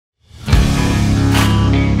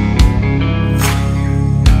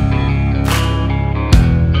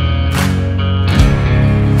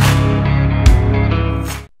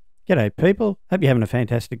G'day people, hope you're having a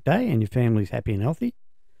fantastic day and your family's happy and healthy.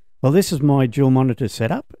 Well, this is my dual monitor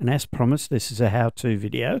setup, and as promised, this is a how-to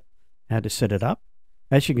video, how to set it up.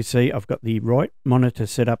 As you can see, I've got the right monitor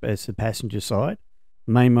set up as the passenger side,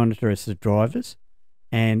 main monitor as the driver's,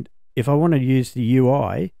 and if I want to use the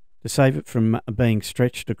UI to save it from being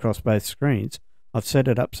stretched across both screens, I've set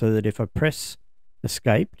it up so that if I press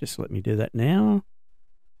escape, just let me do that now.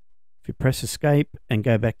 If you press escape and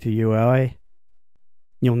go back to UI,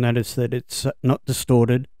 you'll notice that it's not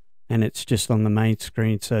distorted and it's just on the main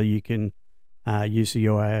screen, so you can use the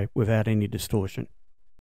UI without any distortion.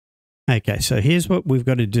 Okay, so here's what we've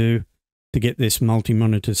got to do to get this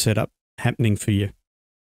multi-monitor setup happening for you.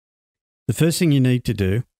 The first thing you need to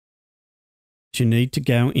do is you need to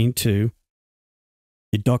go into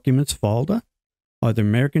your Documents folder, either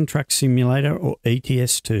American Truck Simulator or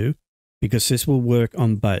ETS2, because this will work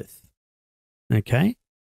on both. Okay?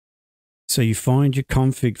 So you find your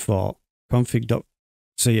config file,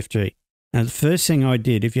 config.cfg. Now the first thing I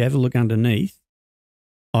did, if you have a look underneath,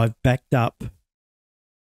 I've backed up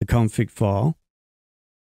the config file.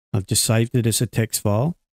 I've just saved it as a text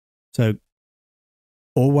file. So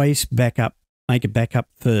always make a backup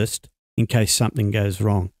first in case something goes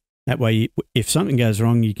wrong. That way, if something goes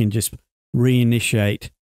wrong, you can just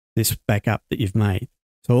reinitiate this backup that you've made.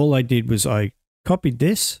 So all I did was I copied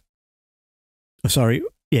this.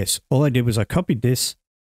 All I did was I copied this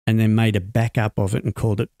and then made a backup of it and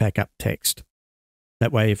called it backup text.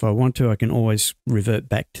 That way, if I want to, I can always revert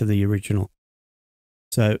back to the original.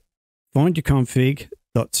 So find your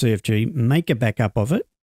config.cfg, make a backup of it,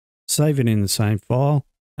 save it in the same file.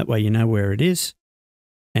 That way you know where it is.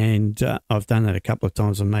 And I've done that a couple of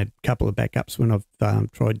times. I've made a couple of backups when I've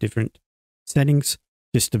tried different settings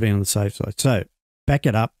just to be on the safe side. So back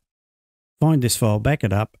it up, find this file, back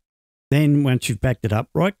it up. Then once you've backed it up,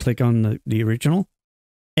 right click on the original,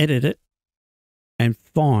 edit it, and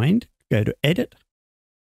go to edit,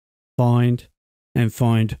 find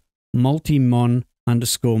multi-mon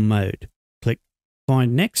 _mode. Click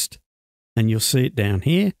find next, and you'll see it down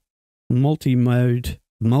here, multi-mon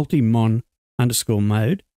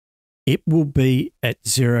 _mode. It will be at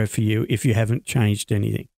 0 for you if you haven't changed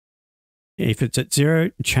anything. If it's at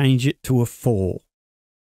 0, change it to a 4.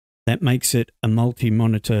 That makes it a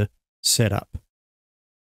multi-monitor setup.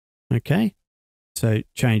 Okay, so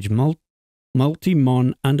change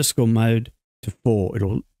multi-mon _mode to 4.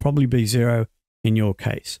 It'll probably be 0 in your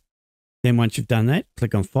case. Then once you've done that,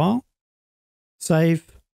 click on File,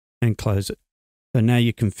 Save, and close it. So now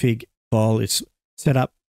your config file is set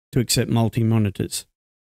up to accept multi-monitors.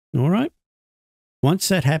 All right. Once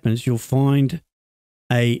that happens, you'll find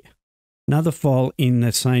another file in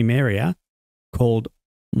the same area called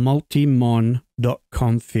multimon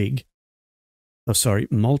 _config.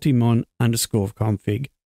 multimon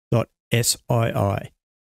 _config.sii.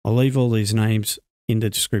 I'll leave all these names in the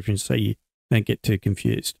description so you don't get too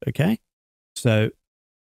confused. Okay. So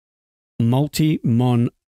multimon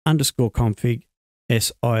 _config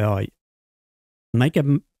SII. Make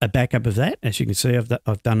a backup of that. As you can see,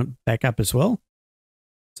 I've done a backup as well.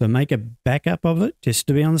 So make a backup of it just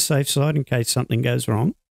to be on the safe side in case something goes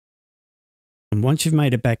wrong. And once you've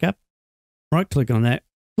made a backup, right click on that,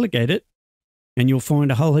 click edit, and you'll find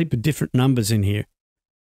a whole heap of different numbers in here.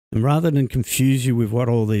 And rather than confuse you with what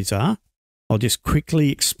all these are, I'll just quickly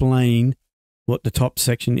explain what the top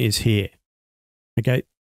section is here. Okay,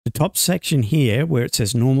 the top section here where it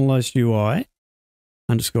says normalized UI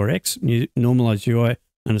 _x, normalized UI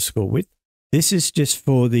 _width. This is just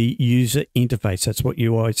for the user interface. That's what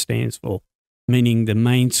UI stands for, meaning the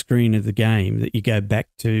main screen of the game that you go back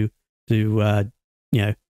to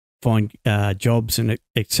find jobs and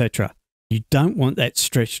etc. You don't want that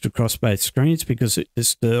stretched across both screens because it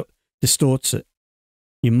distorts it.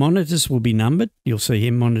 Your monitors will be numbered. You'll see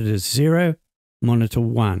here monitors 0, monitor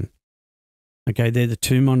 1. Okay, they're the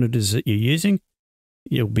two monitors that you're using.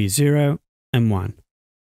 It'll be 0 and 1.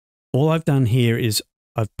 All I've done here is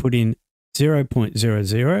I've put in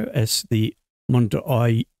 0.00 as the monitor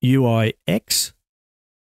UI X.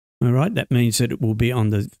 All right, that means that it will be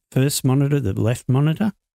on the first monitor, the left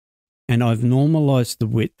monitor. And I've normalized the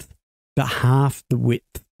width to half the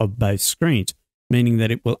width of both screens, meaning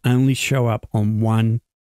that it will only show up on one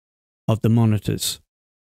of the monitors.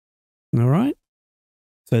 All right,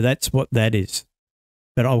 so that's what that is.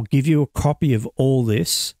 But I'll give you a copy of all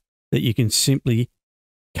this that you can simply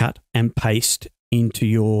cut and paste into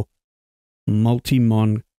your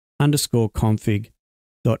multimon _config.sii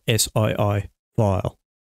file.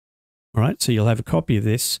 All right, so you'll have a copy of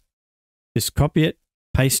this. Just copy it,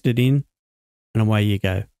 paste it in, and away you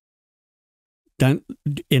go.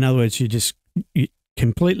 In other words, you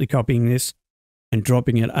completely copying this and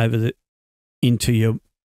dropping it over into your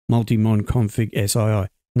multi-mon config SII.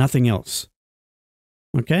 Nothing else.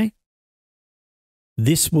 Okay?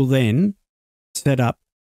 This will then set up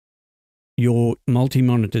your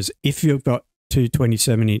multi-monitors if you've got two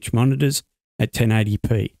 27-inch monitors at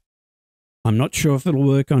 1080p. I'm not sure if it'll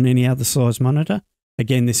work on any other size monitor.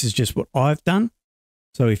 Again, this is just what I've done.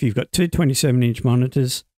 So if you've got two 27-inch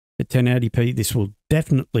monitors at 1080p, this will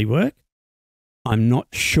definitely work. I'm not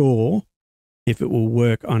sure if it will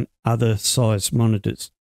work on other size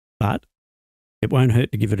monitors, but it won't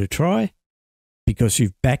hurt to give it a try because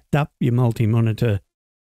you've backed up your multi-monitor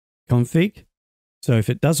config. So if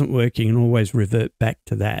it doesn't work, you can always revert back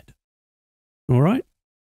to that. All right.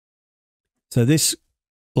 So this,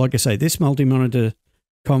 like I say, this multi-monitor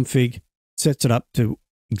config sets it up to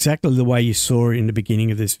exactly the way you saw in the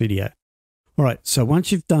beginning of this video. All right. So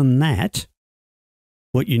once you've done that,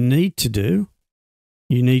 what you need to do,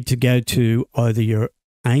 you need to go to either your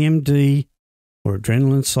AMD or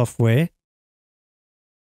Adrenaline software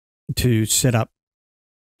to set up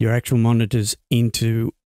your actual monitors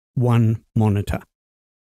into one monitor.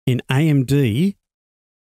 In AMD,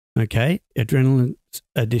 okay, Adrenaline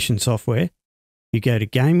Edition software, you go to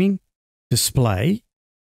Gaming, Display,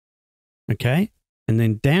 okay, and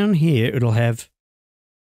then down here it'll have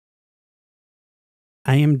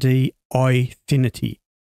AMD EYEFINITY,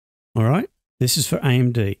 all right? This is for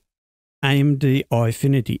AMD. AMD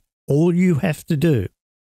EYEFINITY. All you have to do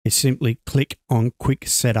is simply click on Quick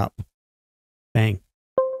Setup. Bang.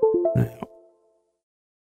 Now,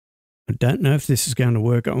 I don't know if this is going to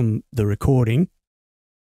work on the recording.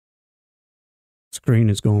 Screen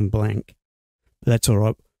has gone blank. But that's all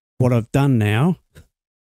right. What I've done now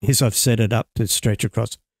is I've set it up to stretch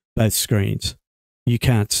across both screens. You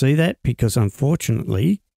can't see that because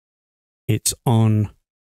unfortunately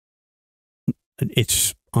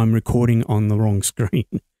I'm recording on the wrong screen.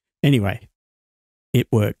 Anyway, it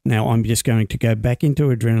worked. Now I'm just going to go back into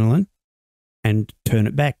Adrenaline and turn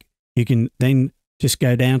it back. You can then just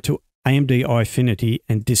go down to AMD EYEFINITY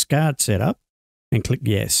and discard setup and click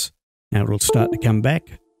yes. Now it'll start to come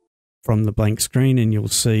back from the blank screen and you'll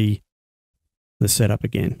see the setup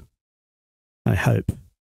again. I hope.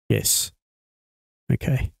 Yes.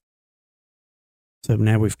 Okay. So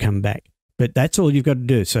now we've come back. But that's all you've got to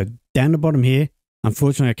do. So down the bottom here,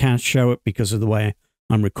 unfortunately I can't show it because of the way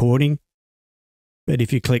I'm recording. But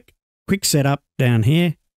if you click Quick Setup down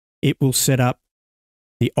here, it will set up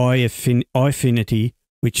the EYEFINITY,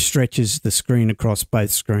 which stretches the screen across both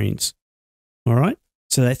screens. All right?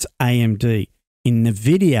 So that's AMD. In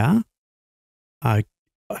Nividia, I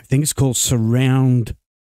think it's called Surround.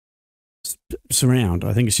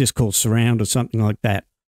 I think it's just called Surround or something like that.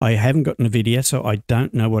 I haven't got Nividia, so I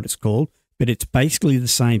don't know what it's called, but it's basically the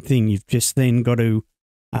same thing. You've just then got to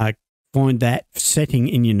find that setting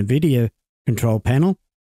in your Nividia control panel,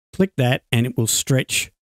 click that, and it will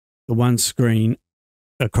stretch the one screen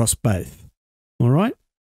across both. All right?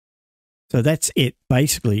 So that's it.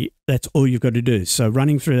 Basically, that's all you've got to do. So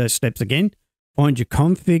running through those steps again, find your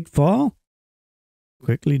config file.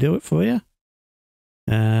 Quickly do it for you.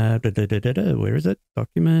 Where is it?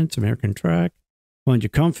 Documents, American Truck. Find your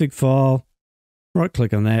config file. Right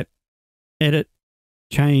click on that. Edit.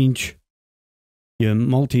 Change your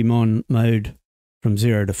multi-mon mode from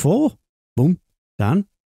 0 to 4. Boom. Done.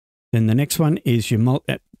 Then the next one is your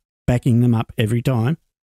backing them up every time.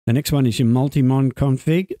 The next one is your multi-mon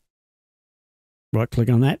config. Right click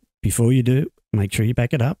on that. Before you do, make sure you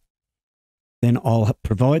back it up. Then I'll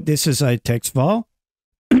provide this as a text file.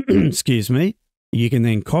 Excuse me. You can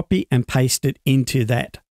then copy and paste it into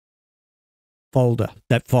that folder,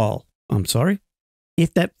 that file. I'm sorry.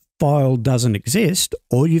 If that file doesn't exist,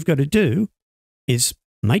 all you've got to do is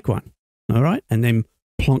make one. All right. And then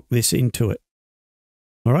plonk this into it.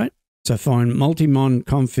 All right. So find multimon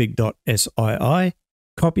config.sii,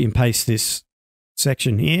 copy and paste this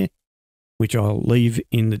section here, which I'll leave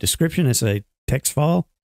in the description as a text file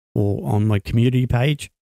or on my community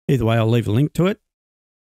page. Either way, I'll leave a link to it.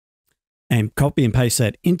 And copy and paste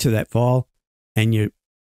that into that file, and you're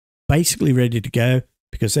basically ready to go,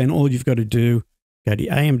 because then all you've got to do, go to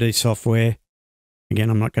AMD software. Again,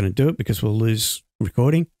 I'm not going to do it because we'll lose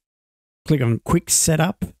recording. Click on Quick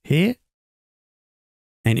Setup here,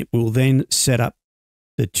 and it will then set up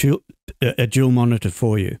a dual monitor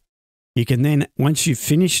for you. You can then, once you've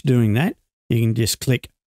finished doing that, you can just click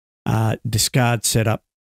Discard Setup,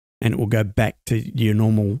 and it will go back to your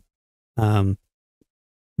normal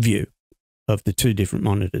view of the two different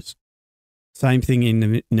monitors. Same thing in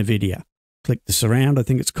the Nividia. Click the Surround, I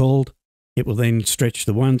think it's called. It will then stretch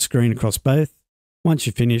the one screen across both. Once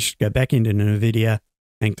you're finished, go back into Nividia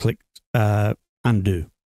and click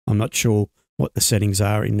undo. I'm not sure what the settings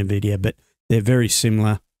are in Nividia, but they're very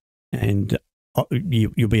similar, and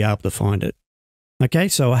you'll be able to find it. Okay,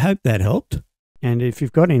 so I hope that helped. And if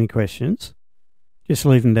you've got any questions, just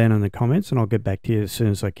leave them down in the comments and I'll get back to you as soon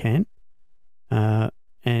as I can.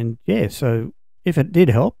 And yeah, so if it did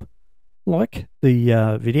help, like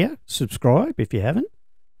the video, subscribe if you haven't.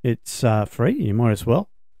 It's free, you might as well.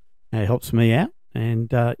 It helps me out.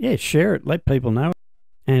 And yeah, share it, let people know.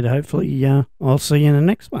 And hopefully I'll see you in the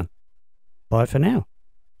next one. Bye for now.